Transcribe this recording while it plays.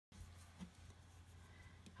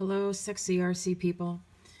Hello, sexy RC people.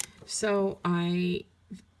 So my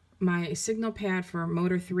signal pad for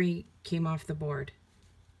motor 3 came off the board.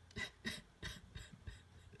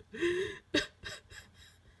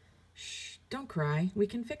 Shh, don't cry. We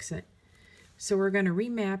can fix it. So we're going to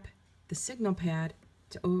remap the signal pad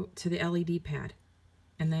to the LED pad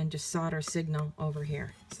and then just solder signal over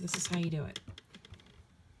here. So this is how you do it.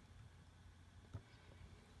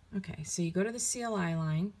 Okay, so you go to the CLI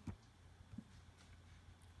line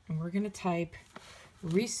and we're going to type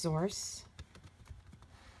resource.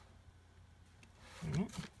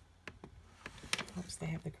 Oops, they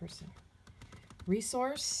have the cursor.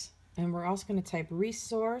 Resource, and we're also going to type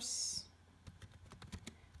resource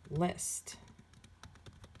list.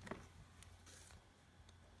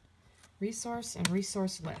 Resource and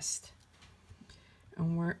resource list.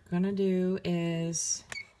 And what we're going to do is,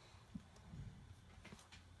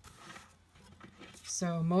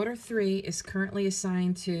 so motor 3 is currently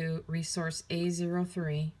assigned to resource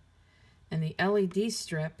A03, and the LED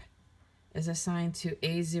strip is assigned to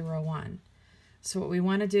A01. So what we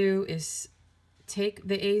want to do is take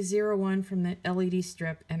the A01 from the LED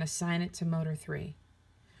strip and assign it to motor 3.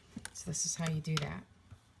 So this is how you do that.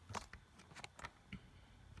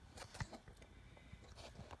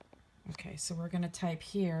 Okay, so we're going to type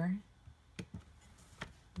here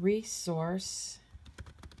resource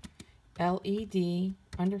LED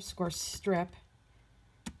underscore strip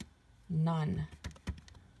none.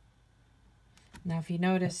 Now if you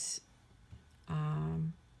notice,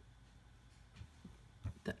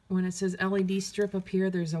 when it says LED strip up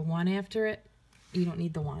here, there's a 1 after it. You don't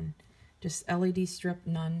need the 1. Just LED strip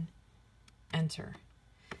none, enter.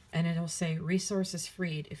 And it'll say resources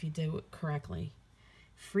freed if you do it correctly.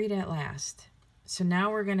 Freed at last. So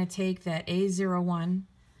now we're going to take that A01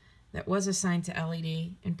 that was assigned to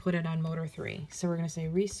LED and put it on motor 3. So we're going to say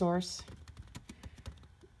resource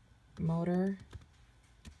motor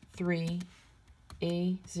 3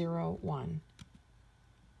 A01.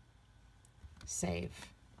 Save.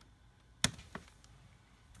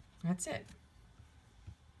 That's it.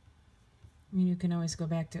 You can always go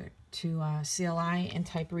back to CLI and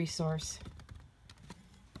type resource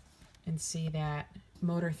and see that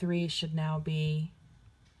motor 3 should now be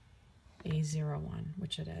A01,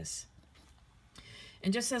 which it is.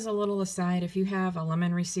 And just as a little aside, if you have a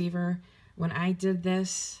lemon receiver, when I did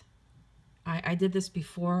this, I did this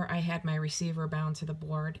before I had my receiver bound to the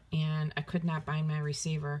board, and I could not bind my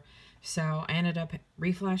receiver. So I ended up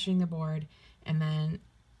reflashing the board, and then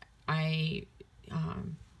I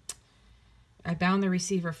bound the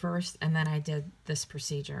receiver first, and then I did this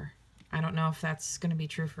procedure. I don't know if that's going to be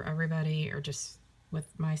true for everybody or just with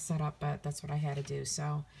my setup, but that's what I had to do.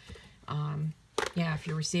 So yeah, if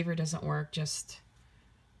your receiver doesn't work, just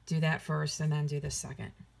do that first and then do this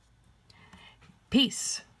second.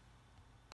 Peace.